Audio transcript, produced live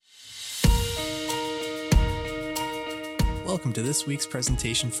Welcome to this week's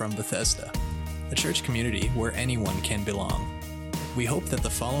presentation from Bethesda, a church community where anyone can belong. We hope that the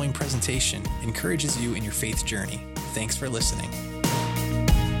following presentation encourages you in your faith journey. Thanks for listening.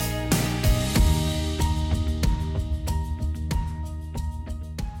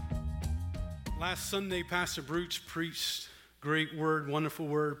 Last Sunday, Pastor Brooch preached a great word, wonderful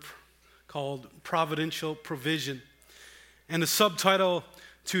word called Providential Provision. And the subtitle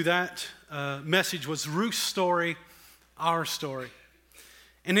to that message was Ruth's Story, Our Story.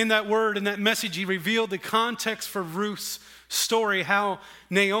 And in that word, in that message, he revealed the context for Ruth's story, how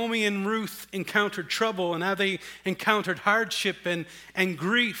Naomi and Ruth encountered trouble and how they encountered hardship and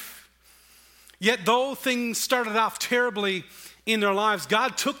grief. Yet though things started off terribly in their lives,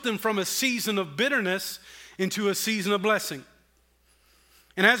 God took them from a season of bitterness into a season of blessing.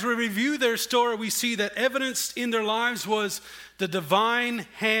 And as we review their story, we see that evidenced in their lives was the divine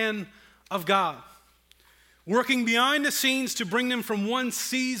hand of God, working behind the scenes to bring them from one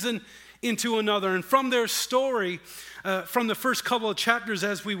season into another. And from their story, from the first couple of chapters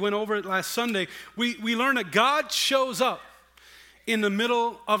as we went over it last Sunday, we learn that God shows up in the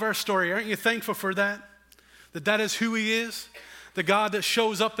middle of our story. Aren't you thankful for that? That is who He is, the God that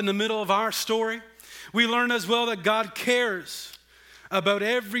shows up in the middle of our story. We learn as well that God cares about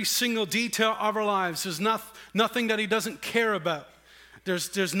every single detail of our lives. There's nothing that He doesn't care about.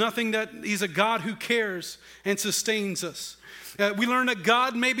 There's nothing that He's a God who cares and sustains us. We learn that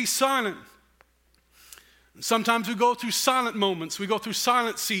God may be silent. Sometimes we go through silent moments. We go through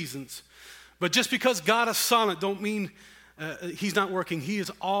silent seasons. But just because God is silent don't mean He's not working. He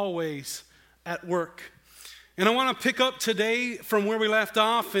is always at work. And I want to pick up today from where we left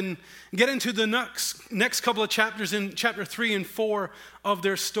off and get into the next couple of chapters in chapter 3 and 4 of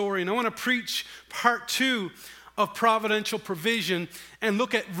their story. And I want to preach part 2 of providential provision and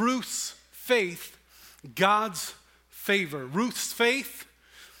look at Ruth's faith, God's favor. Ruth's faith,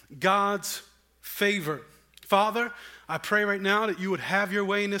 God's favor. Father, I pray right now that you would have your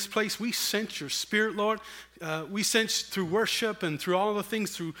way in this place. We sense your spirit, Lord. We sense through worship and through all the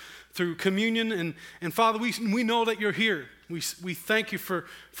things, through communion. And Father, we know that you're here. We thank you for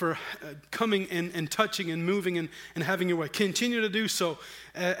coming and touching and moving and having your way. Continue to do so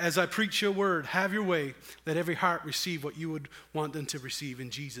as I preach your word. Have your way. Let every heart receive what you would want them to receive in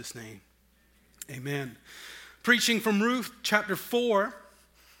Jesus' name. Amen. Preaching from Ruth chapter 4,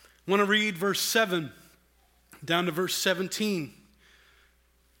 I want to read verse 7 down to verse 17.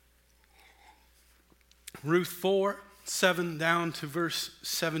 Ruth 4, 7 down to verse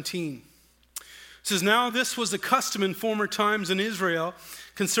 17. It says, "Now this was the custom in former times in Israel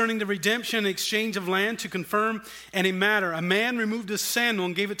concerning the redemption and exchange of land to confirm any matter. A man removed his sandal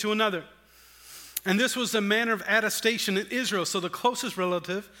and gave it to another. And this was the manner of attestation in Israel. So the closest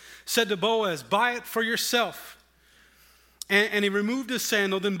relative said to Boaz, 'Buy it for yourself.' And he removed his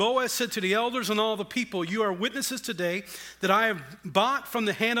sandal. Then Boaz said to the elders and all the people, 'You are witnesses today that I have bought from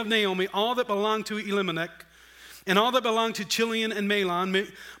the hand of Naomi all that belonged to Elimelech, and all that belonged to Chilion and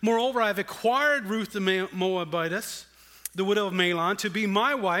Mahlon. Moreover, I have acquired Ruth the Moabitess, the widow of Mahlon, to be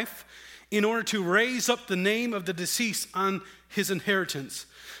my wife in order to raise up the name of the deceased on his inheritance,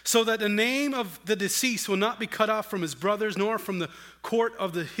 so that the name of the deceased will not be cut off from his brothers, nor from the court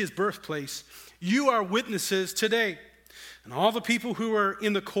of his birthplace. You are witnesses today.' And all the people who were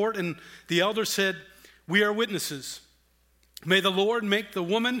in the court and the elders said, 'We are witnesses. May the Lord make the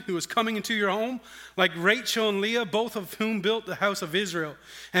woman who is coming into your home like Rachel and Leah, both of whom built the house of Israel.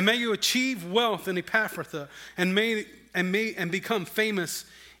 And may you achieve wealth in Ephrathah and become famous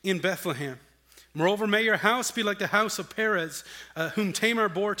in Bethlehem. Moreover, may your house be like the house of Perez, whom Tamar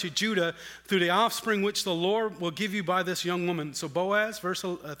bore to Judah through the offspring which the Lord will give you by this young woman.' So Boaz, verse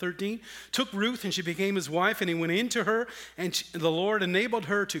 13, took Ruth and she became his wife, and he went into her, and the Lord enabled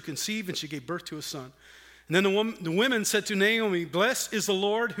her to conceive, and she gave birth to a son. And then the women said to Naomi, 'Blessed is the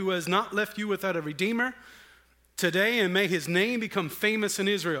Lord who has not left you without a redeemer today, and may his name become famous in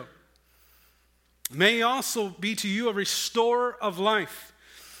Israel. May he also be to you a restorer of life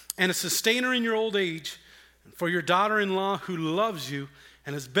and a sustainer in your old age. And for your daughter-in-law who loves you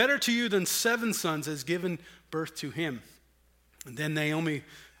and is better to you than 7 sons has given birth to him.' And then Naomi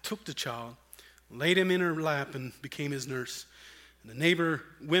took the child, laid him in her lap, and became his nurse. And the neighbor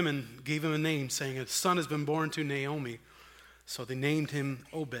women gave him a name, saying, 'A son has been born to Naomi.' So they named him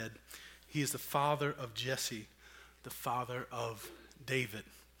Obed. He is the father of Jesse, the father of David."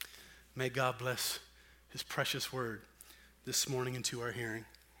 May God bless his precious word this morning into our hearing.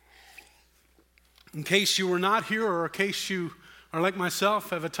 In case you were not here, or in case you are like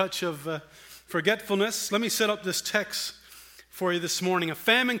myself, have a touch of forgetfulness, let me set up this text for you this morning. A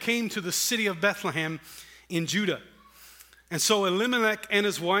famine came to the city of Bethlehem in Judah. And so Elimelech and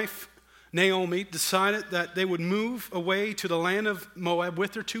his wife, Naomi, decided that they would move away to the land of Moab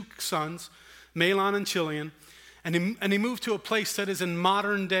with their 2 sons, Mahlon and Chilion. And he moved to a place that is in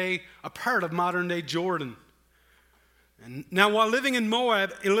modern day, a part of modern day Jordan. And now while living in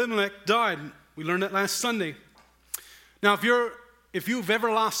Moab, Elimelech died. We learned that last Sunday. Now if you've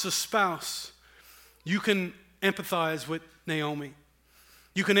ever lost a spouse, you can empathize with Naomi.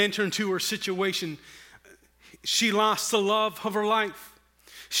 You can enter into her situation. She lost the love of her life.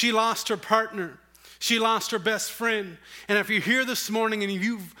 She lost her partner. She lost her best friend. And if you're here this morning and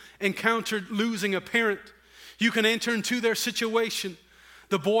you've encountered losing a parent, you can enter into their situation.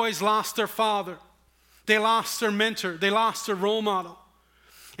 The boys lost their father. They lost their mentor. They lost their role model.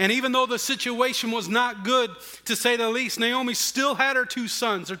 And even though the situation was not good, to say the least, Naomi still had her 2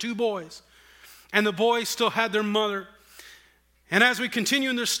 sons, her 2 boys. And the boys still had their mother. And as we continue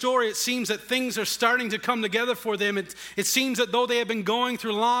in their story, it seems that things are starting to come together for them. It seems that though they have been going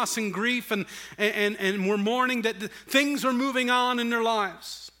through loss and grief and were mourning, that things are moving on in their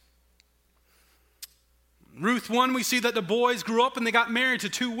lives. Ruth 1, we see that the boys grew up and they got married to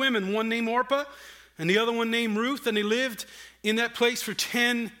 2 women, one named Orpah and the other one named Ruth, and they lived in that place for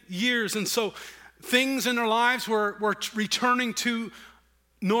 10 years. And so things in their lives were returning to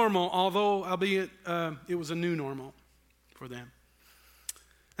normal, although albeit it was a new normal for them.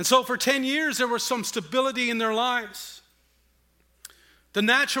 And so for 10 years, there was some stability in their lives. The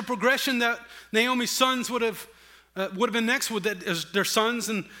natural progression that Naomi's sons would have been next with that, as their sons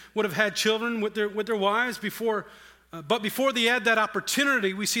and would have had children with their wives before. But before they had that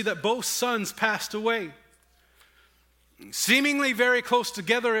opportunity, we see that both sons passed away. Seemingly very close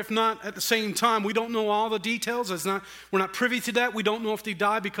together, if not at the same time. We don't know all the details. We're not privy to that. We don't know if they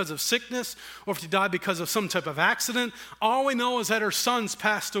died because of sickness or if they died because of some type of accident. All we know is that her sons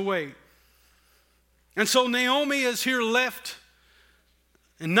passed away. And so Naomi is here left,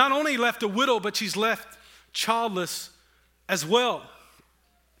 and not only left a widow, but she's left childless as well.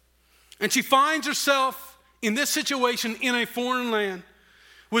 And she finds herself in this situation in a foreign land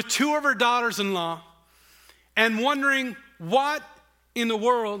with 2 of her daughters-in-law and wondering what in the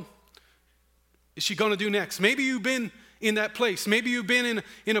world is she going to do next. Maybe you've been in that place. Maybe you've been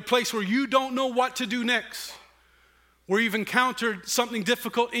in a place where you don't know what to do next, where you've encountered something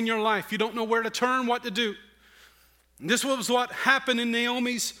difficult in your life. You don't know where to turn, what to do. And this was what happened in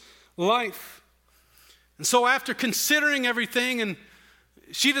Naomi's life. And so after considering everything, and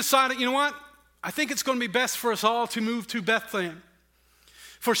she decided, you know what? I think it's going to be best for us all to move to Bethlehem.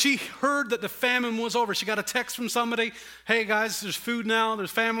 For she heard that the famine was over. She got a text from somebody, hey guys, there's food now, there's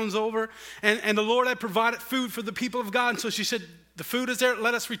famine's over. And the Lord had provided food for the people of God. And so she said, the food is there,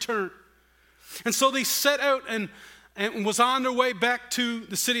 let us return. And so they set out and was on their way back to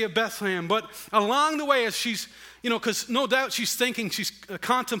the city of Bethlehem. But along the way, as she's, because no doubt she's thinking, she's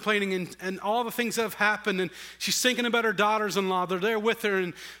contemplating and all the things that have happened. And she's thinking about her daughters-in-law. They're there with her,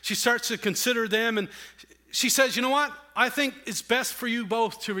 and she starts to consider them. And she says, you know what? I think it's best for you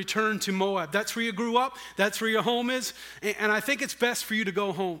both to return to Moab. That's where you grew up. That's where your home is. And I think it's best for you to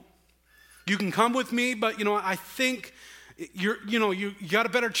go home. You can come with me, but, I think you got a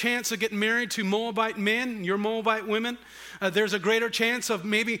better chance of getting married to Moabite men, you're Moabite women. There's a greater chance of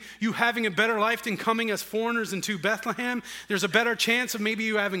maybe you having a better life than coming as foreigners into Bethlehem. There's a better chance of maybe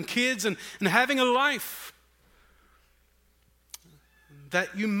you having kids and having a life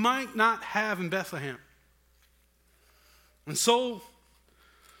that you might not have in Bethlehem. And so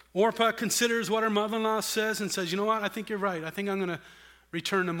Orpah considers what her mother-in-law says and says, you know what, I think you're right. I think I'm going to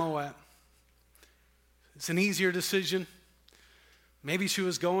return to Moab. It's an easier decision. Maybe she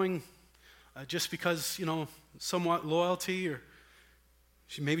was going just because, somewhat loyalty, or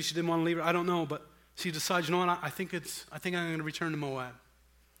maybe she didn't want to leave her. I don't know, but she decides, you know what, I think I'm going to return to Moab.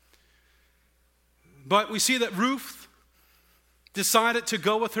 But we see that Ruth decided to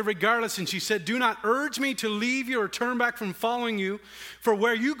go with her regardless, and she said, do not urge me to leave you or turn back from following you, for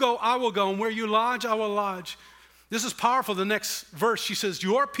where you go, I will go, and where you lodge, I will lodge. This is powerful. The next verse, she says,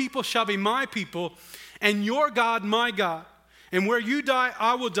 your people shall be my people, and your God my God. And where you die,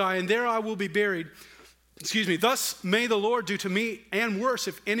 I will die, and there I will be buried. Thus may the Lord do to me, and worse,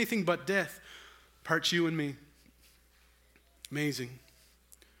 if anything but death parts you and me. Amazing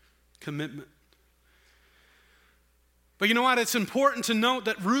commitment. But you know what? It's important to note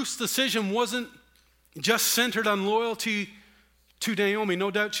that Ruth's decision wasn't just centered on loyalty to Naomi. No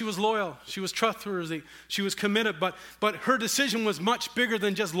doubt she was loyal. She was trustworthy. She was committed. But her decision was much bigger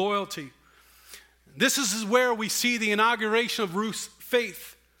than just loyalty. This is where we see the inauguration of Ruth's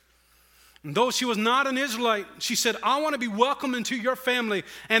faith. And though she was not an Israelite, she said, I want to be welcomed into your family,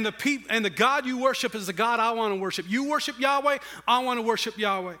 and the God you worship is the God I want to worship. You worship Yahweh, I want to worship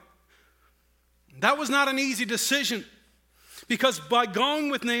Yahweh. That was not an easy decision, because by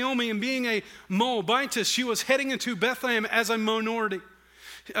going with Naomi and being a Moabitess, she was heading into Bethlehem as a minority.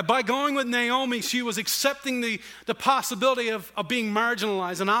 By going with Naomi, she was accepting the possibility of being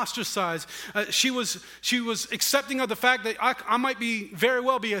marginalized and ostracized. She was accepting of the fact that I might very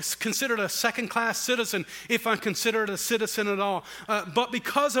well be considered a second-class citizen if I'm considered a citizen at all. But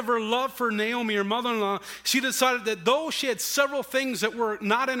because of her love for Naomi, her mother-in-law, she decided that though she had several things that were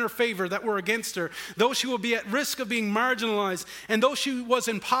not in her favor, that were against her, though she would be at risk of being marginalized, and though she was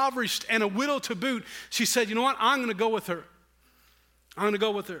impoverished and a widow to boot, she said, you know what, I'm going to go with her. I'm going to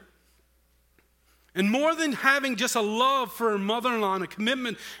go with her. And more than having just a love for her mother-in-law and a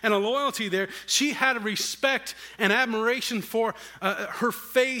commitment and a loyalty there, she had a respect and admiration for her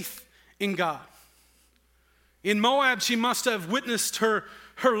faith in God. In Moab, she must have witnessed her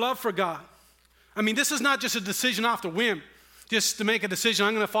love for God. I mean, this is not just a decision off the whim, just to make a decision,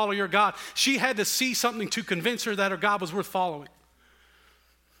 I'm going to follow your God. She had to see something to convince her that her God was worth following.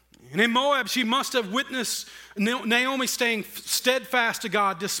 And in Moab, she must have witnessed Naomi staying steadfast to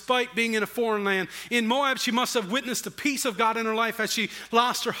God despite being in a foreign land. In Moab, she must have witnessed the peace of God in her life as she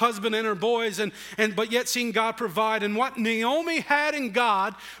lost her husband and her boys, but yet seeing God provide. And what Naomi had in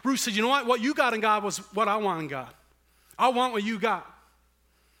God, Ruth said, you know what you got in God was what I want in God. I want what you got.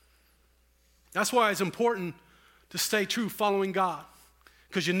 That's why it's important to stay true following God,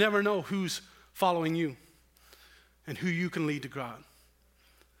 because you never know who's following you and who you can lead to God.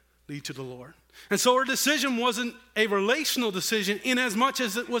 Lead to the Lord. And so her decision wasn't a relational decision in as much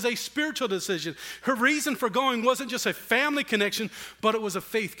as it was a spiritual decision. Her reason for going wasn't just a family connection, but it was a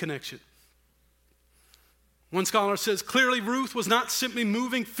faith connection. One scholar says, clearly Ruth was not simply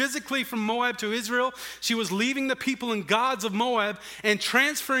moving physically from Moab to Israel. She was leaving the people and gods of Moab and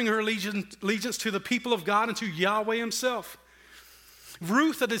transferring her allegiance to the people of God and to Yahweh himself.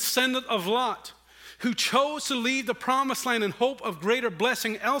 Ruth, a descendant of Lot, who chose to leave the promised land in hope of greater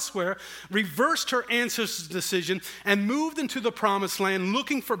blessing elsewhere, reversed her ancestors' decision and moved into the promised land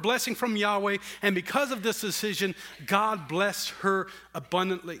looking for blessing from Yahweh. And because of this decision, God blessed her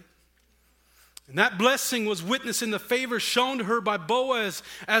abundantly. And that blessing was witnessed in the favor shown to her by Boaz,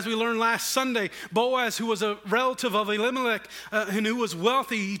 as we learned last Sunday. Boaz, who was a relative of Elimelech and who was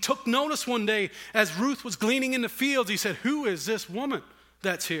wealthy, he took notice one day as Ruth was gleaning in the fields. He said, who is this woman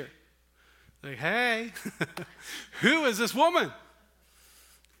that's here? Like, hey, who is this woman?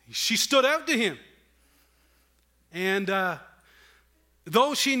 She stood out to him. And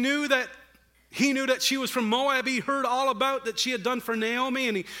though he knew that she was from Moab, he heard all about that she had done for Naomi,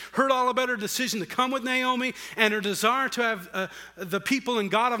 and he heard all about her decision to come with Naomi and her desire to have the people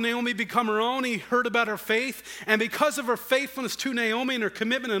and God of Naomi become her own. He heard about her faith, and because of her faithfulness to Naomi and her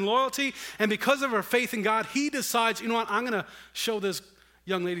commitment and loyalty, and because of her faith in God, he decides, you know what, I'm going to show this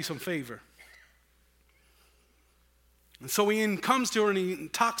young lady some favor. And so he comes to her and he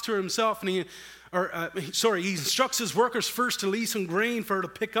talks to her himself, and he instructs his workers first to leave some grain for her to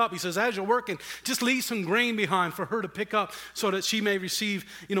pick up. He says, as you're working, just leave some grain behind for her to pick up so that she may receive,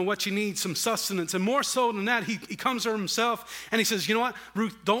 what she needs, some sustenance. And more so than that, he comes to her himself and he says, you know what,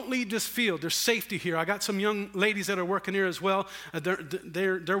 Ruth, don't leave this field. There's safety here. I got some young ladies that are working here as well.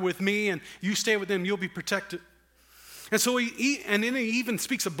 They're with me, and you stay with them. You'll be protected. And so then he even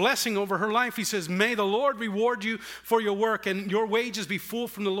speaks a blessing over her life. He says, may the Lord reward you for your work, and your wages be full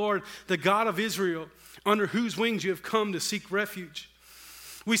from the Lord, the God of Israel, under whose wings you have come to seek refuge.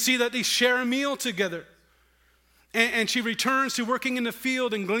 We see that they share a meal together. And she returns to working in the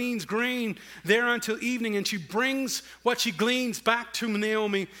field and gleans grain there until evening. And she brings what she gleans back to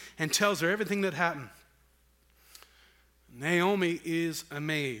Naomi and tells her everything that happened. Naomi is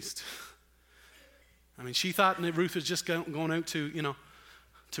amazed. I mean, she thought that Ruth was just going out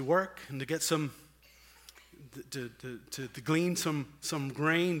to work and to get some, to glean some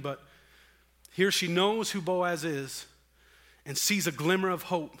grain. But here she knows who Boaz is and sees a glimmer of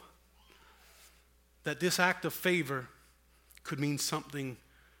hope that this act of favor could mean something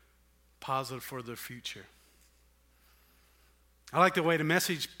positive for their future. I like the way the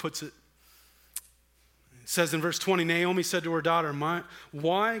Message puts it. It says in verse 20, Naomi said to her daughter,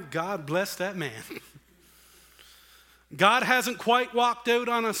 why God bless that man. God hasn't quite walked out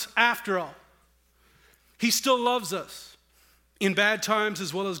on us after all. He still loves us in bad times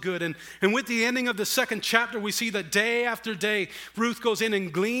as well as good. And with the ending of the second chapter, we see that day after day, Ruth goes in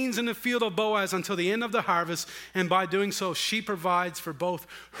and gleans in the field of Boaz until the end of the harvest. And by doing so, she provides for both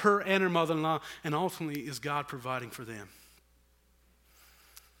her and her mother-in-law, and ultimately is God providing for them.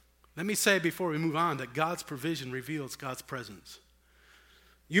 Let me say before we move on that God's provision reveals God's presence.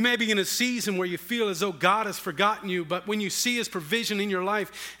 You may be in a season where you feel as though God has forgotten you, but when you see his provision in your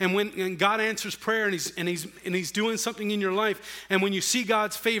life, and when God answers prayer and he's doing something in your life, and when you see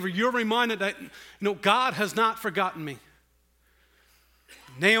God's favor, you're reminded that, God has not forgotten me.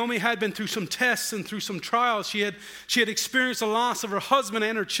 Naomi had been through some tests and through some trials. She had experienced the loss of her husband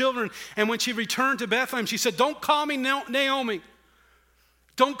and her children, and when she returned to Bethlehem, she said, "Don't call me Naomi.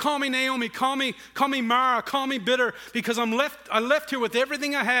 Don't call me Naomi, call me Mara, call me bitter, because I left here with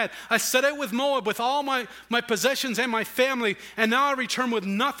everything I had. I set out with Moab, with all my possessions and my family, and now I return with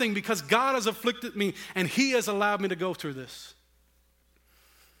nothing because God has afflicted me and he has allowed me to go through this."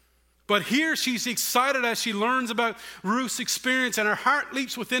 But here she's excited as she learns about Ruth's experience, and her heart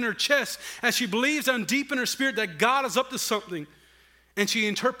leaps within her chest as she believes down deep in her spirit that God is up to something. And she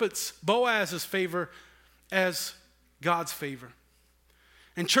interprets Boaz's favor as God's favor.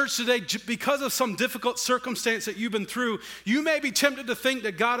 And church, today, because of some difficult circumstance that you've been through, you may be tempted to think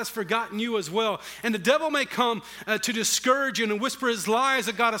that God has forgotten you as well. And the devil may come to discourage you and whisper his lies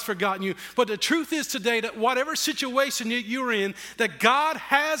that God has forgotten you. But the truth is today that whatever situation you're in, that God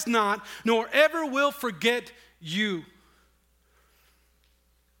has not nor ever will forget you.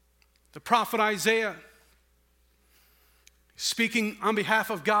 The prophet Isaiah, speaking on behalf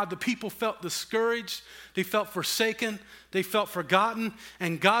of God, the people felt discouraged, they felt forsaken, they felt forgotten.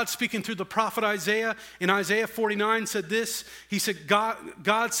 And God, speaking through the prophet Isaiah, in Isaiah 49 said this. He said,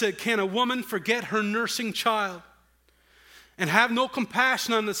 God said, "Can a woman forget her nursing child and have no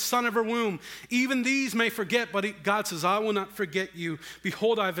compassion on the son of her womb? Even these may forget, but God says, I will not forget you.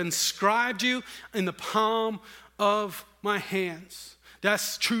 Behold, I've inscribed you in the palm of my hands."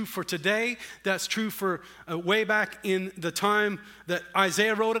 That's true for today. That's true for way back in the time that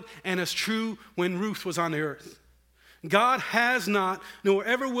Isaiah wrote it, and it's true when Ruth was on the earth. God has not, nor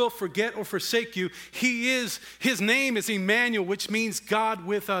ever will forget or forsake you. His name is Emmanuel, which means God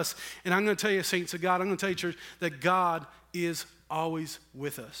with us. And I'm going to tell you, saints of God, I'm going to tell you, church, that God is always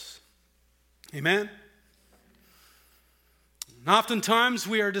with us. Amen? And oftentimes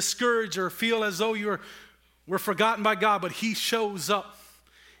we are discouraged or feel as though we're forgotten by God, but he shows up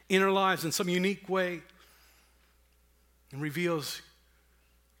in our lives in some unique way and reveals,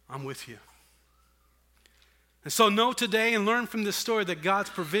 "I'm with you." And so know today and learn from this story that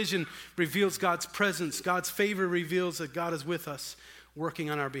God's provision reveals God's presence. God's favor reveals that God is with us, working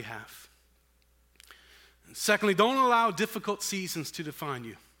on our behalf. And secondly, don't allow difficult seasons to define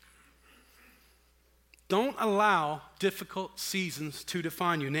you. Don't allow difficult seasons to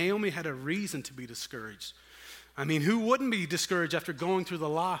define you. Naomi had a reason to be discouraged. I mean, who wouldn't be discouraged after going through the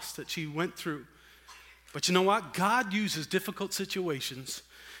loss that she went through? But you know what? God uses difficult situations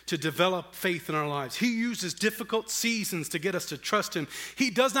to develop faith in our lives. He uses difficult seasons to get us to trust him. He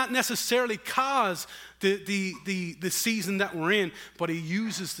does not necessarily cause the season that we're in, but he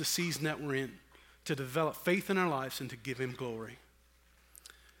uses the season that we're in to develop faith in our lives and to give him glory.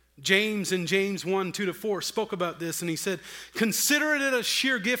 James in James 1:2-4 spoke about this, and he said, "Consider it a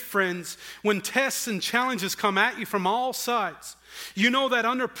sheer gift, friends, when tests and challenges come at you from all sides. You know that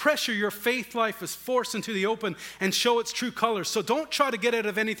under pressure, your faith life is forced into the open and show its true colors. So don't try to get out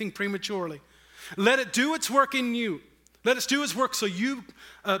of anything prematurely. Let it do its work in you. Let it do its work so you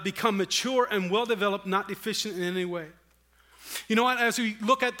become mature and well-developed, not deficient in any way." You know what? As we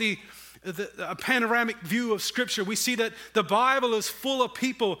look at a panoramic view of Scripture, we see that the Bible is full of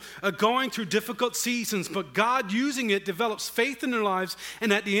people going through difficult seasons, but God using it develops faith in their lives,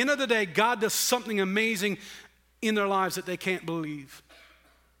 and at the end of the day, God does something amazing in their lives that they can't believe.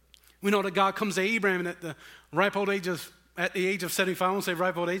 We know that God comes to Abraham at the ripe old age of, at the age of 75, I won't say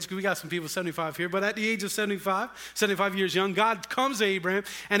ripe old age because we got some people 75 here, but at the age of 75 years young, God comes to Abraham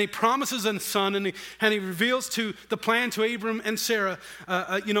and he promises a son, and he reveals to the plan to Abraham and Sarah.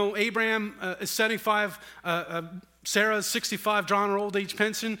 Abraham is 75, Sarah is 65, drawing her old age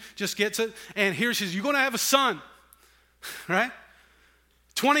pension, just gets it. And here she says, "You're going to have a son," right?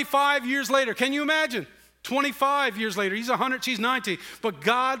 25 years later, can you imagine? 25 years later, he's 100, she's 90, but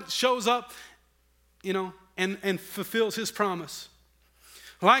God shows up, and fulfills his promise.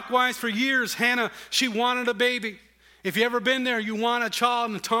 Likewise, for years, Hannah, she wanted a baby. If you've ever been there, you want a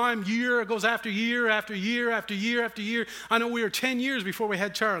child, and year goes after year, after year, after year, after year. I know we were 10 years before we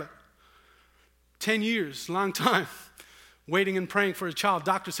had Charlotte. 10 years, long time, waiting and praying for a child.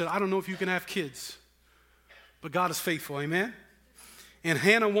 Doctor said, "I don't know if you can have kids." But God is faithful, amen? And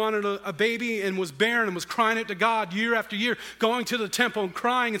Hannah wanted a baby and was barren and was crying out to God year after year, going to the temple and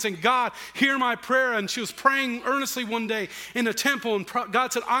crying and saying, "God, hear my prayer." And she was praying earnestly one day in the temple, and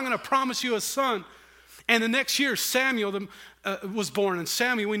God said, "I'm going to promise you a son." And the next year, Samuel was born. And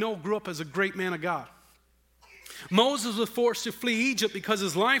Samuel, we know, grew up as a great man of God. Moses was forced to flee Egypt because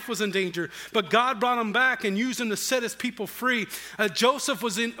his life was in danger, but God brought him back and used him to set his people free. Joseph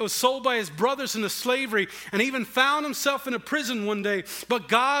was sold by his brothers into slavery and even found himself in a prison one day, but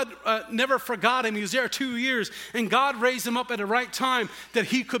God never forgot him. He was there 2 years, and God raised him up at the right time that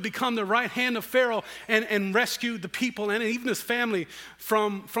he could become the right hand of Pharaoh and rescue the people and even his family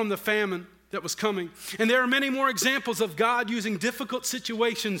from the famine that was coming. And there are many more examples of God using difficult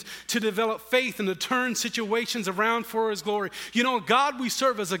situations to develop faith and to turn situations around for his glory. You know, God we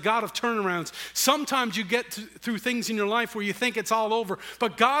serve is a God of turnarounds. Sometimes you get through things in your life where you think it's all over,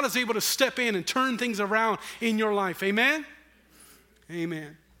 but God is able to step in and turn things around in your life. Amen?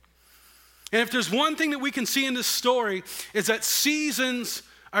 Amen. And if there's one thing that we can see in this story, is that seasons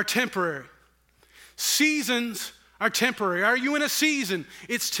are temporary. Seasons are temporary. Are you in a season?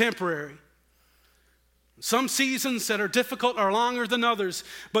 It's temporary. Some seasons that are difficult are longer than others,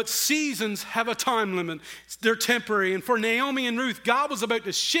 but seasons have a time limit. They're temporary. And for Naomi and Ruth, God was about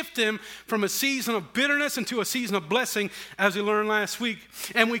to shift them from a season of bitterness into a season of blessing, as we learned last week.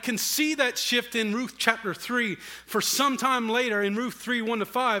 And we can see that shift in Ruth chapter 3. For some time later, in Ruth 3,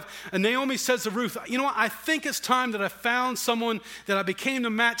 1-5, Naomi says to Ruth, you know what, I think it's time that I found someone, that I became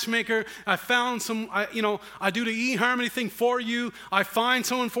the matchmaker. I found I do the eHarmony thing for you. I find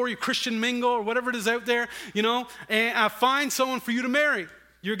someone for you, Christian Mingle or whatever it is out there. And I find someone for you to marry.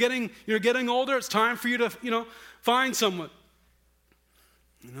 You're getting older. It's time for you to, find someone.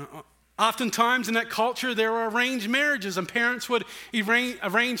 Oftentimes in that culture, there were arranged marriages, and parents would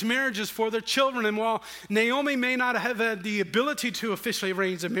arrange marriages for their children. And while Naomi may not have had the ability to officially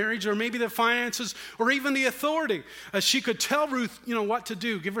arrange a marriage, or maybe the finances, or even the authority, she could tell Ruth, what to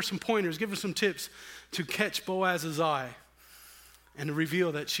do, give her some pointers, give her some tips to catch Boaz's eye and to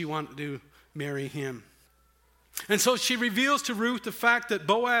reveal that she wanted to marry him. And so she reveals to Ruth the fact that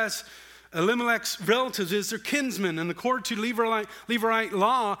Boaz, Elimelech's relatives, is their kinsman. And according to Levirate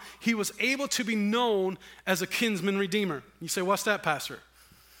law, he was able to be known as a kinsman redeemer. You say, what's that, Pastor?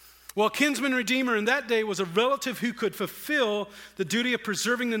 Well, a kinsman redeemer in that day was a relative who could fulfill the duty of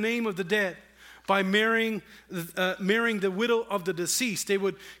preserving the name of the dead by marrying the widow of the deceased. They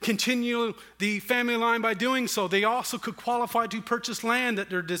would continue the family line by doing so. They also could qualify to purchase land that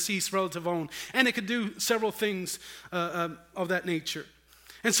their deceased relative owned. And they could do several things of that nature.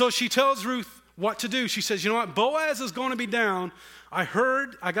 And so she tells Ruth what to do. She says, you know what, Boaz is going to be down. I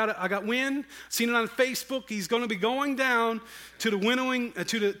got wind, seen it on Facebook. He's going to be going down to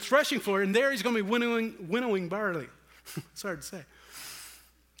the threshing floor, and there he's going to be winnowing barley. It's hard to say.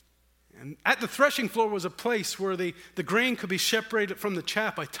 And at the threshing floor was a place where the grain could be separated from the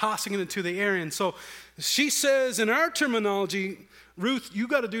chaff by tossing it into the air. And so she says, in our terminology, Ruth, you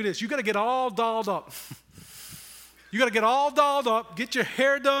got to do this. You got to get all dolled up. You got to get all dolled up, get your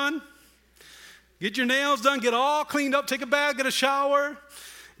hair done, get your nails done, get all cleaned up, take a bath, get a shower,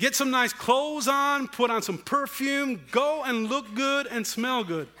 get some nice clothes on, put on some perfume, go and look good and smell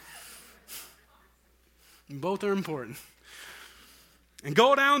good. And both are important. And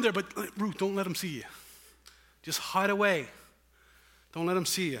go down there, but Ruth, don't let him see you. Just hide away. Don't let him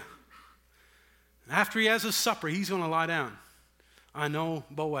see you. And after he has his supper, he's going to lie down. I know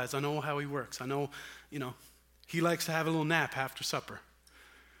Boaz. I know how he works. I know, he likes to have a little nap after supper.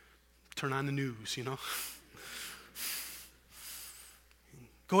 Turn on the news,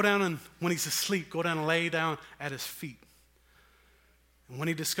 Go down, and when he's asleep, go down and lay down at his feet. And when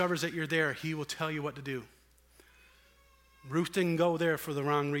he discovers that you're there, he will tell you what to do. Ruth didn't go there for the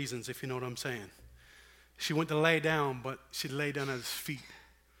wrong reasons, if you know what I'm saying. She went to lay down, but she lay down at his feet.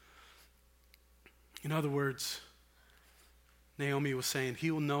 In other words, Naomi was saying, he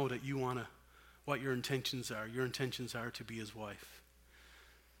will know that you want to, what your intentions are. Your intentions are to be his wife.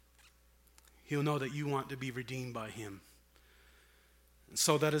 He'll know that you want to be redeemed by him. And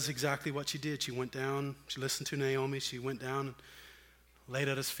so that is exactly what she did. She went down, she listened to Naomi, she went down and laid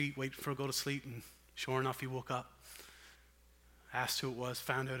at his feet, waited for him to go to sleep, and sure enough, he woke up. Asked who it was,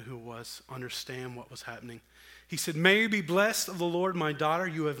 found out who it was, understand what was happening. He said, "May you be blessed of the Lord, my daughter.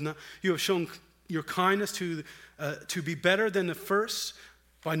 You have shown your kindness to be better than the first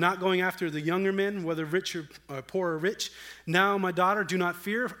by not going after the younger men, whether rich or poor or rich. Now, my daughter, do not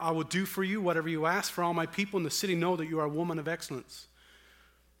fear. I will do for you whatever you ask. For all my people in the city know that you are a woman of excellence.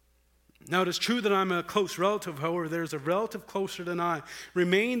 Now, it is true that I'm a close relative. However, there is a relative closer than I.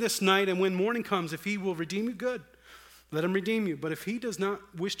 Remain this night, and when morning comes, if he will redeem you, good. Let him redeem you. But if he does not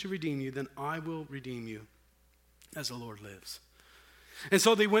wish to redeem you, then I will redeem you, as the Lord lives." And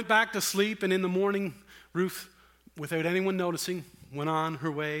so they went back to sleep, and in the morning, Ruth, without anyone noticing, went on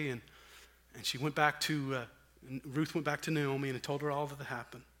her way, and And Ruth went back to Naomi and told her all that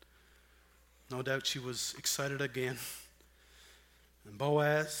happened. No doubt she was excited again. And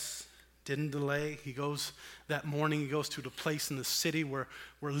Boaz didn't delay. He goes that morning, he goes to the place in the city where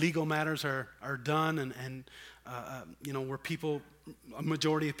legal matters are done and where a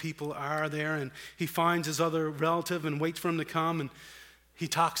majority of people are there. And he finds his other relative and waits for him to come. And he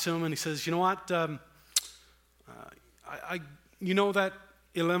talks to him and he says, you know what, you know that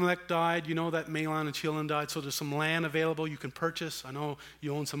Elimelech died, you know that Mahlon and Chilion died, so there's some land available you can purchase. I know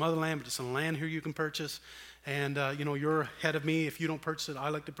you own some other land, but there's some land here you can purchase. And, you're ahead of me. If you don't purchase it, I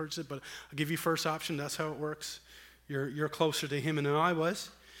like to purchase it, but I'll give you first option. That's how it works. You're closer to him than I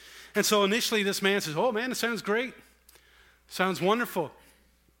was. And so initially this man says, oh, man, it sounds great. Sounds wonderful.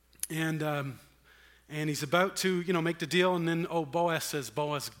 And he's about to, make the deal. And then, Boaz says,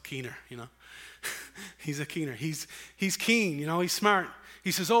 Boaz is keener, He's a keener. He's keen, he's smart. He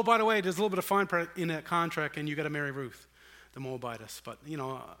says, oh, by the way, there's a little bit of fine print in that contract, and you got to marry Ruth, the Moabitess. But,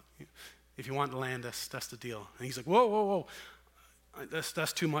 if you want the land, that's the deal. And he's like, whoa.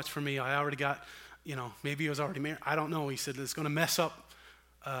 That's too much for me. I already got, maybe he was already married. I don't know. He said, it's going to mess up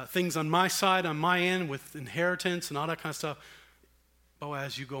things on my side, on my end, with inheritance and all that kind of stuff.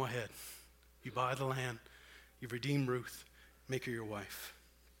 Boaz, you go ahead. You buy the land. You redeem Ruth. Make her your wife.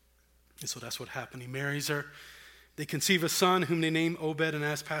 And so that's what happened. He marries her. They conceive a son whom they name Obed, and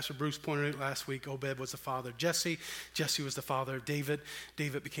as Pastor Bruce pointed out last week, Obed was the father of Jesse. Jesse was the father of David.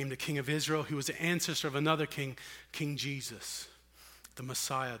 David became the king of Israel. He was the ancestor of another king, King Jesus, the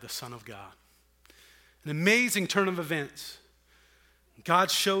Messiah, the Son of God. An amazing turn of events. God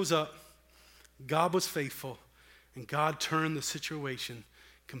shows up. God was faithful, and God turned the situation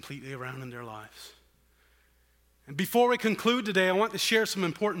completely around in their lives. And before we conclude today, I want to share some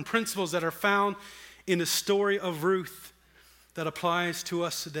important principles that are found in the story of Ruth that applies to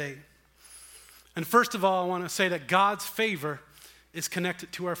us today. And first of all, I want to say that God's favor is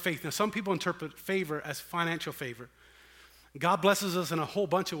connected to our faith. Now, some people interpret favor as financial favor. God blesses us in a whole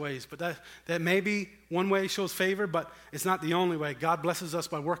bunch of ways, but that may be one way he shows favor, but it's not the only way. God blesses us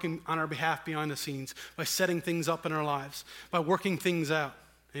by working on our behalf behind the scenes, by setting things up in our lives, by working things out.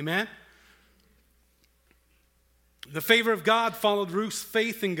 Amen? The favor of God followed Ruth's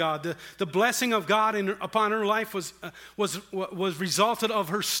faith in God. The blessing of God upon her life was resulted of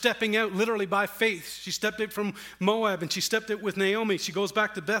her stepping out literally by faith. She stepped out from Moab and she stepped out with Naomi. She goes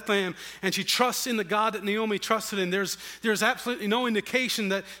back to Bethlehem and she trusts in the God that Naomi trusted in. There's absolutely no indication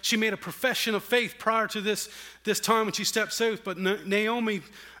that she made a profession of faith prior to this time when she stepped south. But Naomi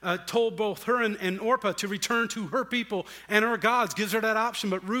told both her and Orpah to return to her people and her gods, gives her that option.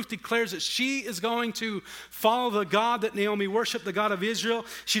 But Ruth declares that she is going to follow the God that Naomi worshiped, the God of Israel.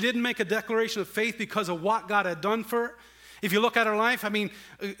 She didn't make a declaration of faith because of what God had done for her. If you look at her life,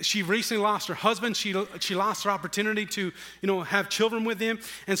 she recently lost her husband. She lost her opportunity to, have children with him.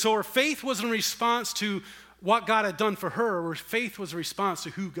 And so her faith was in response to what God had done for her. Her faith was a response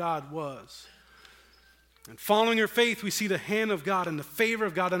to who God was. And following her faith, we see the hand of God and the favor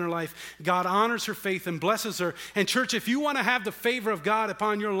of God in her life. God honors her faith and blesses her. And church, if you want to have the favor of God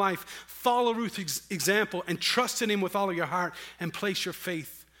upon your life, follow Ruth's example and trust in him with all of your heart and place your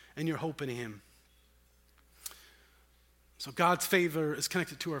faith and your hope in him. So God's favor is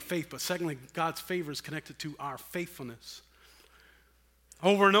connected to our faith, but secondly, God's favor is connected to our faithfulness.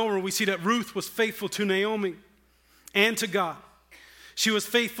 Over and over, we see that Ruth was faithful to Naomi and to God. She was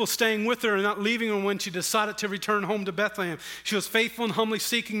faithful staying with her and not leaving her when she decided to return home to Bethlehem. She was faithful in humbly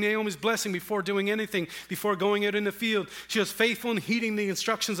seeking Naomi's blessing before doing anything, before going out in the field. She was faithful in heeding the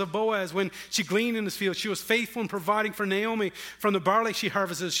instructions of Boaz when she gleaned in his field. She was faithful in providing for Naomi from the barley she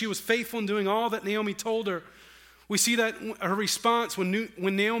harvested. She was faithful in doing all that Naomi told her. We see that her response when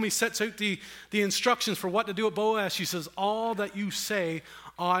Naomi sets out the instructions for what to do at Boaz, she says, all that you say,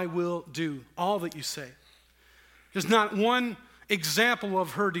 I will do. All that you say. There's not one example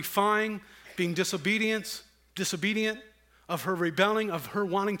of her defying, being disobedient, of her rebelling, of her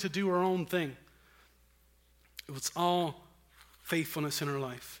wanting to do her own thing. It was all faithfulness in her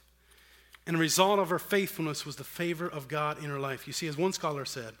life. And the result of her faithfulness was the favor of God in her life. You see, as one scholar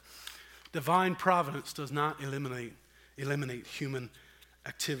said, divine providence does not eliminate human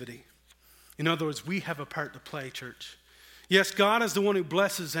activity. In other words, we have a part to play, church. Yes, God is the one who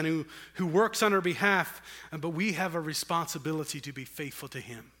blesses and who works on our behalf, but we have a responsibility to be faithful to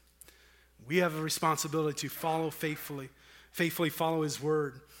him. We have a responsibility to follow faithfully follow his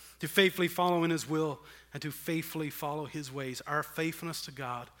word, to faithfully follow in his will, and to faithfully follow his ways. Our faithfulness to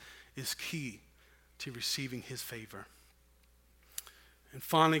God is key to receiving his favor. And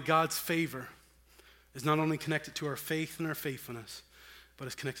finally, God's favor is not only connected to our faith and our faithfulness, but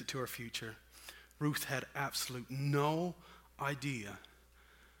it's connected to our future. Ruth had absolute no idea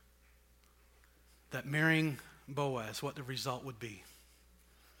that marrying Boaz, what the result would be.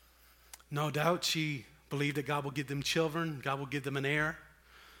 No doubt she believed that God will give them children, God will give them an heir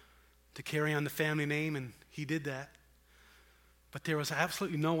to carry on the family name, and he did that. But there was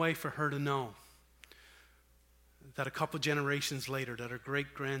absolutely no way for her to know that a couple generations later, that her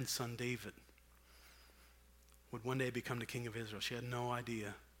great-grandson David would one day become the king of Israel. She had no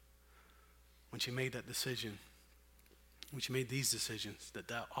idea when she made that decision, when she made these decisions,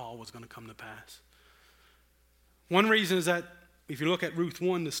 that all was going to come to pass. One reason is that if you look at Ruth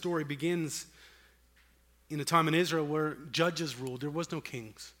 1, the story begins in a time in Israel where judges ruled. There was no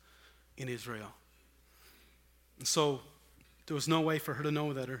kings in Israel. And so there was no way for her to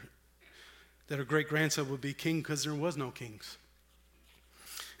know that her great-grandson would be king, because there was no kings.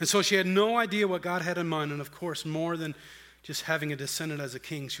 And so she had no idea what God had in mind. And of course, more than just having a descendant as a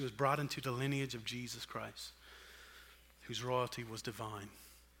king, she was brought into the lineage of Jesus Christ, whose royalty was divine.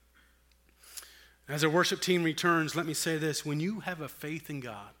 As our worship team returns, let me say this. When you have a faith in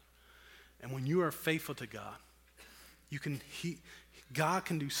God, and when you are faithful to God, God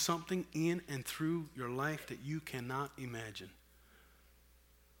can do something in and through your life that you cannot imagine.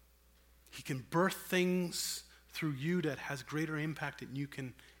 He can birth things through you that has greater impact than you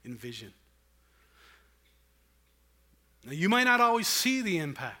can envision. Now, you might not always see the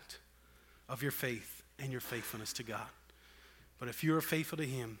impact of your faith and your faithfulness to God. But if you are faithful to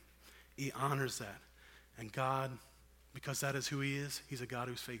him, he honors that. And God, because that is who he is, he's a God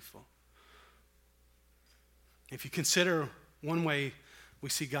who's faithful. If you consider one way we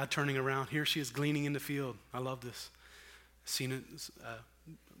see God turning around, here she is gleaning in the field. I love this. I've seen it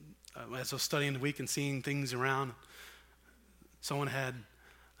as I was studying the week and seeing things around. Someone had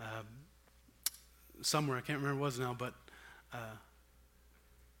somewhere, I can't remember what it was now, but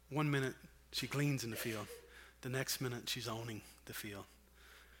 1 minute she gleans in the field. The next minute she's owning the field.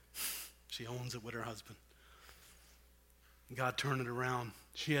 She owns it with her husband. God turned it around.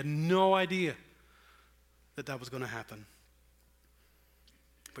 She had no idea that was going to happen.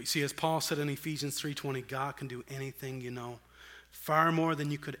 But you see, as Paul said in Ephesians 3:20, God can do anything, far more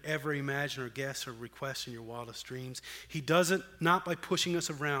than you could ever imagine or guess or request in your wildest dreams. He does it not by pushing us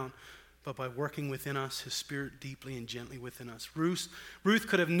around, but by working within us, his Spirit deeply and gently within us. Ruth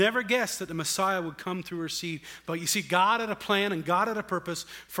could have never guessed that the Messiah would come through her seed. But you see, God had a plan and God had a purpose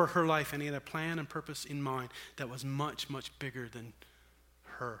for her life. And he had a plan and purpose in mind that was much, much bigger than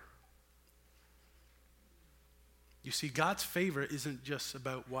her. You see, God's favor isn't just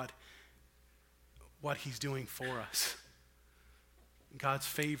about what he's doing for us. God's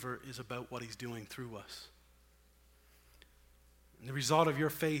favor is about what he's doing through us. And the result of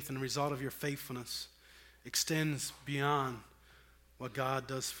your faith and the result of your faithfulness extends beyond what God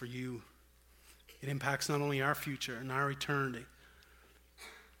does for you. It impacts not only our future and our eternity,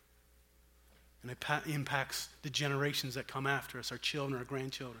 and it impacts the generations that come after us, our children, our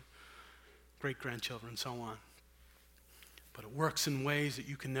grandchildren, great-grandchildren, and so on. But it works in ways that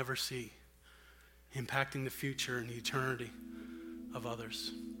you can never see, impacting the future and the eternity of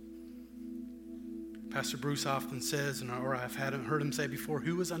others. Pastor Bruce often says, or I've heard him say before,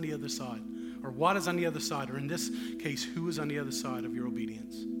 who is on the other side? Or what is on the other side? Or in this case, who is on the other side of your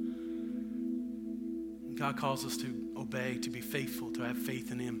obedience? God calls us to obey, to be faithful, to have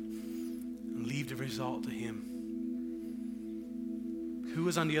faith in him, and leave the result to him. Who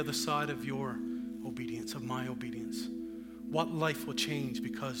is on the other side of your obedience, of my obedience? What life will change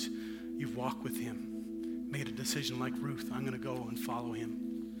because you've walked with him, made a decision like Ruth, I'm going to go and follow him.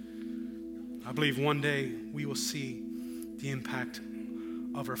 I believe one day we will see the impact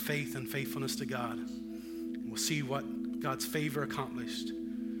of our faith and faithfulness to God. We'll see what God's favor accomplished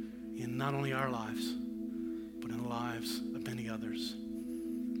in not only our lives, but in the lives of many others.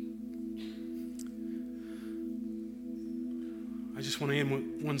 I just want to end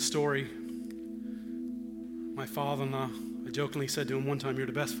with one story. My father-in-law, I jokingly said to him one time, you're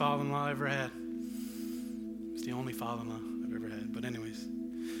the best father-in-law I ever had. It's the only father-in-law I've ever had. But anyways,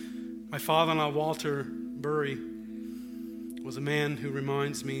 my father-in-law, Walter Burry, was a man who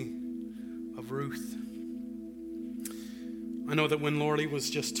reminds me of Ruth. I know that when Lordy was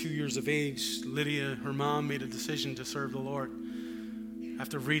just 2 years of age, Lydia, her mom, made a decision to serve the Lord.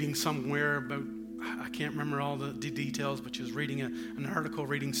 After reading somewhere about, I can't remember all the details, but she was reading an article,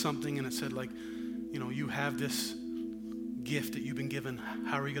 reading something, and it said you have this gift that you've been given.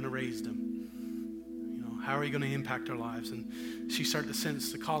 How are you going to raise them? How are you going to impact their lives? And she started to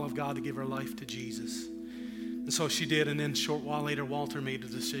sense the call of God to give her life to Jesus. And so she did, and then a short while later, Walter made a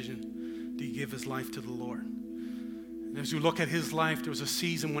decision to give his life to the Lord. And as you look at his life, there was a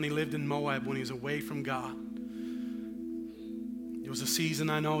season when he lived in Moab, when he was away from God. There was a season,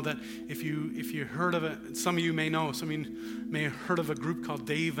 I know, that if you heard of it, some of you may know, some of you may have heard of a group called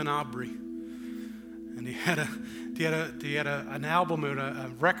Dave and Aubrey. And they had an album out, a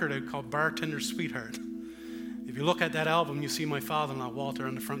record out called Bartender's Sweetheart. If you look at that album, you see my father-in-law, Walter,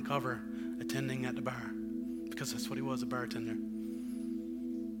 on the front cover, attending at the bar. Because that's what he was, a bartender.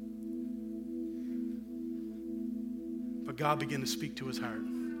 But God began to speak to his heart.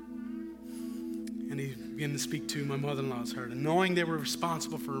 And he began to speak to my mother-in-law's heart. And knowing they were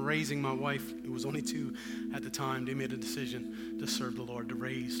responsible for raising my wife, who was only 2 at the time, they made a decision to serve the Lord, to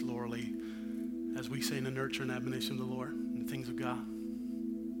raise Laura Lee, as we say, in the nurture and admonition of the Lord and the things of God.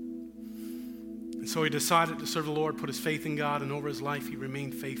 And so he decided to serve the Lord, put his faith in God, and over his life he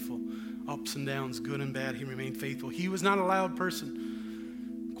remained faithful. Ups and downs, good and bad, he remained faithful. He was not a loud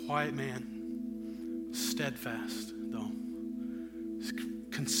person, quiet man, steadfast though,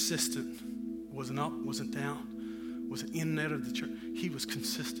 consistent. Wasn't up, wasn't down, wasn't in and out of the church. He was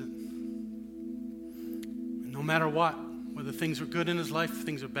consistent. And no matter what, whether things were good in his life,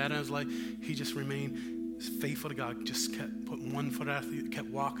 things were bad in his life, he just remained faithful to God, just kept putting one foot after the other, kept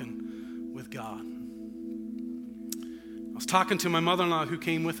walking with God. I was talking to my mother-in-law who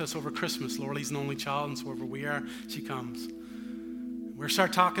came with us over Christmas. Laura Lee's an only child, and so wherever we are, she comes. We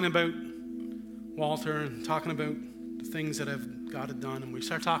start talking about Walter and talking about the things that God had done, and we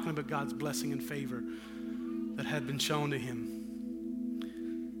start talking about God's blessing and favor that had been shown to him.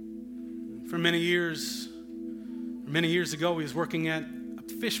 For many years ago, he was working at a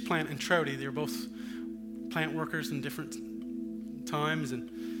fish plant in Trouty. They were both plant workers in different times, and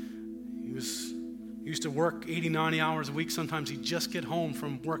he used to work 80, 90 hours a week. Sometimes he'd just get home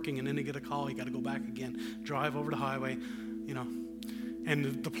from working, and then he'd get a call. He got to go back again, drive over the highway,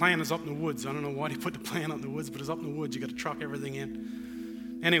 And the plant is up in the woods. I don't know why he put the plant up in the woods, but it's up in the woods. You got to truck everything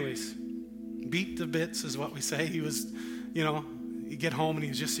in. Anyways, beat to bits is what we say. He was, he'd get home and he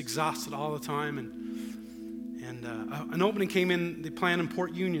was just exhausted all the time. And an opening came in the plant in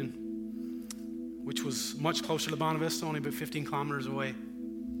Port Union, which was much closer to Bonavista, only about 15 kilometers away.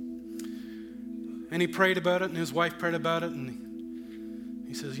 And he prayed about it, and his wife prayed about it, and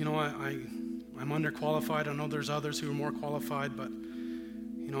he says, I'm underqualified. I know there's others who are more qualified, but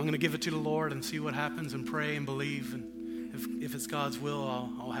I'm going to give it to the Lord and see what happens and pray and believe. And if it's God's will,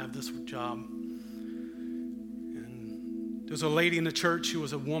 I'll have this job. And there's a lady in the church who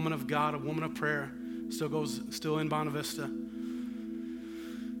was a woman of God, a woman of prayer, still in Bonavista.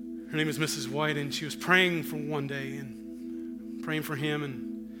 Her name is Mrs. White, and she was praying for one day and praying for him. And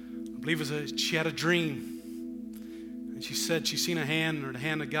I believe she had a dream. And she said she seen a hand, or the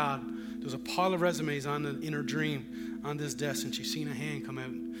hand of God. There was a pile of resumes in her dream on this desk, and she seen a hand come out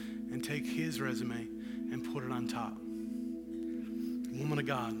and take his resume and put it on top. Woman of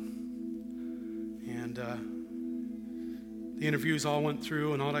God. And the interviews all went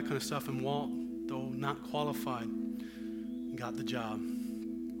through and all that kind of stuff, and Walt, though not qualified, got the job.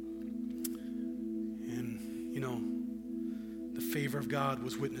 And, the favor of God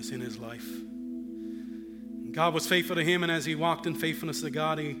was witness in his life. God was faithful to him, and as he walked in faithfulness to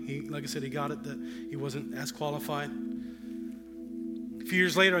God, he like I said, he got it that he wasn't as qualified. A few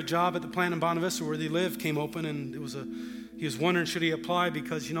years later, a job at the plant in Bonavista where they lived came open, and he was wondering should he apply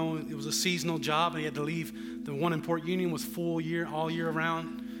because, it was a seasonal job, and he had to leave. The one in Port Union was all year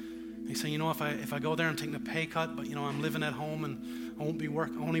round. And he said, if I go there, I'm taking a pay cut, but, I'm living at home, and I won't be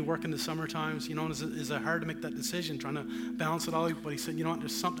only working the summer times. Is it hard to make that decision, trying to balance it all? But he said,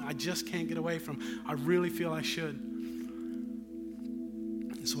 there's something I just can't get away from. I really feel I should.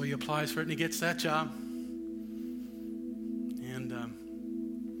 And so he applies for it, and he gets that job. And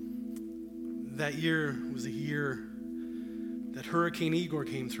that year was the year that Hurricane Igor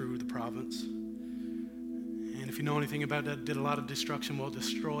came through the province. And if you know anything about that, did a lot of destruction. Well,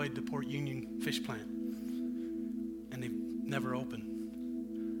 destroyed the Port Union fish plant. And they never opened.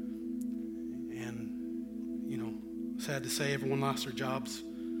 And, sad to say, everyone lost their jobs.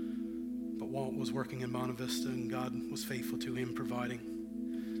 But Walt was working in Bonavista, and God was faithful to him, providing.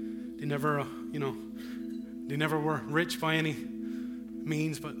 They never were rich by any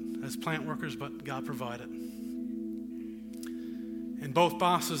means, but as plant workers, but God provided. And both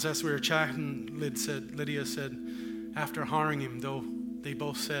bosses, as we were chatting, Lydia said, after hiring him, though, they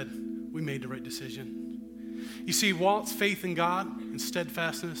both said, we made the right decision. You see, Walt's faith in God and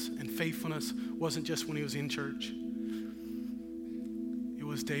steadfastness and faithfulness wasn't just when he was in church. It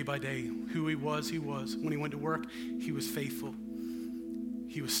was day by day. Who he was. When he went to work, he was faithful.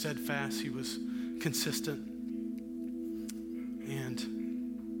 He was steadfast. He was consistent. And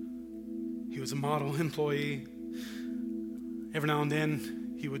he was a model employee. every now and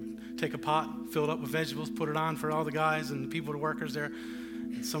then he would take a pot, fill it up with vegetables, put it on for all the guys and the people, the workers there,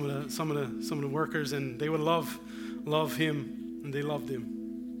 and some of the workers, and they would love him, and they loved him.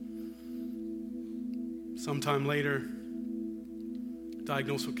 Sometime later,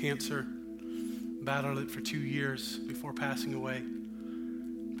 diagnosed with cancer, battled it for 2 years before passing away.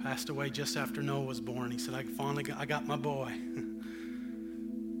 Passed away just after Noah was born. He said, I got my boy.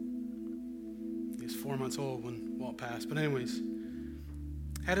 He was 4 months old when Walt passed. But anyways,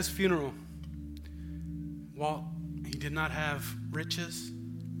 at his funeral, Walt, he did not have riches.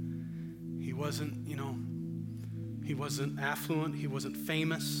 He wasn't, he wasn't affluent. He wasn't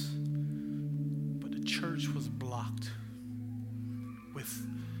famous. But the church was blocked with,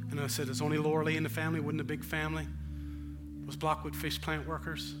 and I said, it's only Laura Lee in the family, wasn't a big family. Was blocked with fish plant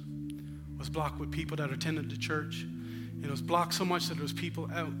workers, was blocked with people that attended the church. And it was blocked so much that there was people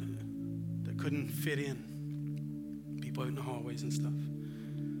out that couldn't fit in, people out in the hallways and stuff.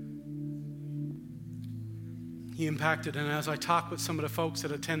 He impacted, and as I talked with some of the folks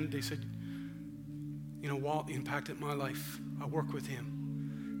that attended, they said, Walt impacted my life. I work with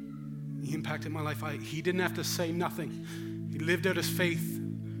him. He impacted my life. He didn't have to say nothing. He lived out his faith,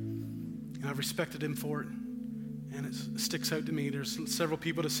 and I respected him for it. And it sticks out to me. There's several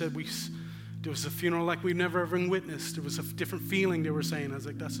people that said there was a funeral like we've never ever witnessed. There was a different feeling they were saying. I was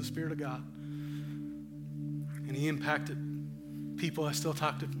like, that's the Spirit of God. And he impacted people. I still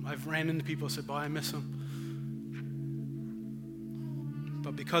talk to, I've ran into people and said, boy, I miss him.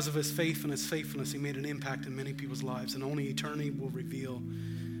 But because of his faith and his faithfulness, he made an impact in many people's lives. And only eternity will reveal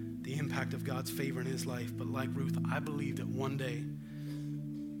the impact of God's favor in his life. But like Ruth, I believe that one day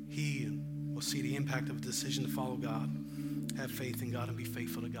he will see the impact of a decision to follow God, have faith in God, and be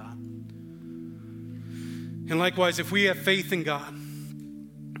faithful to God. And likewise, if we have faith in God,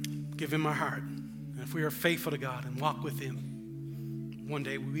 give him our heart. And if we are faithful to God and walk with him, one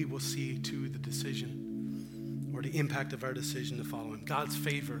day we will see to the decision or the impact of our decision to follow him. God's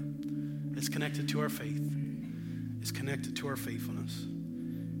favor is connected to our faith, is connected to our faithfulness,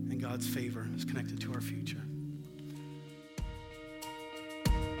 and God's favor is connected to our future.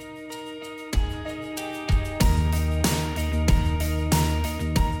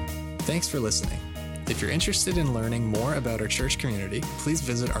 Thanks for listening. If you're interested in learning more about our church community, please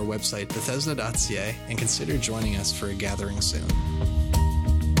visit our website, Bethesda.ca, and consider joining us for a gathering soon.